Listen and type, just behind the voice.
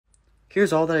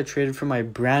Here's all that I traded for my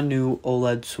brand new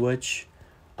OLED Switch.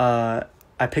 I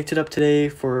picked it up today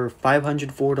for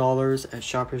 $504 at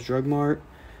Shoppers Drug Mart.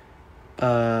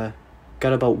 Got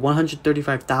about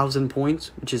 135,000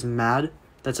 points, which is mad.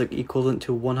 That's like equivalent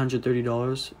to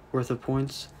 $130 worth of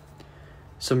points.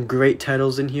 Some great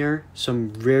titles in here, some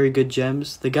very good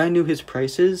gems. The guy knew his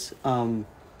prices.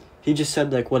 He just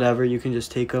said like whatever, you can just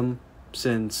take them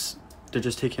since they're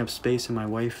just taking up space and my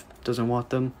wife doesn't want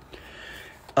them.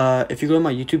 If you go to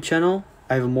my YouTube channel,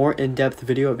 I have a more in-depth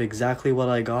video of exactly what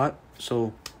I got.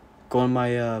 So go on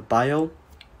my bio,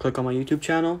 click on my YouTube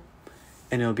channel,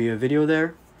 and it'll be a video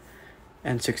there.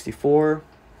 N64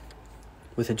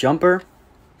 with a jumper.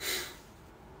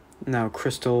 Now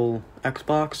Crystal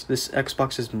Xbox. This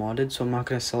Xbox is modded, so I'm not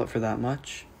going to sell it for that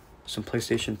much. Some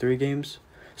PlayStation 3 games.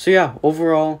 So yeah,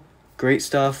 overall, great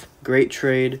stuff, great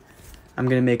trade. I'm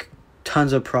going to make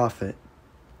tons of profit.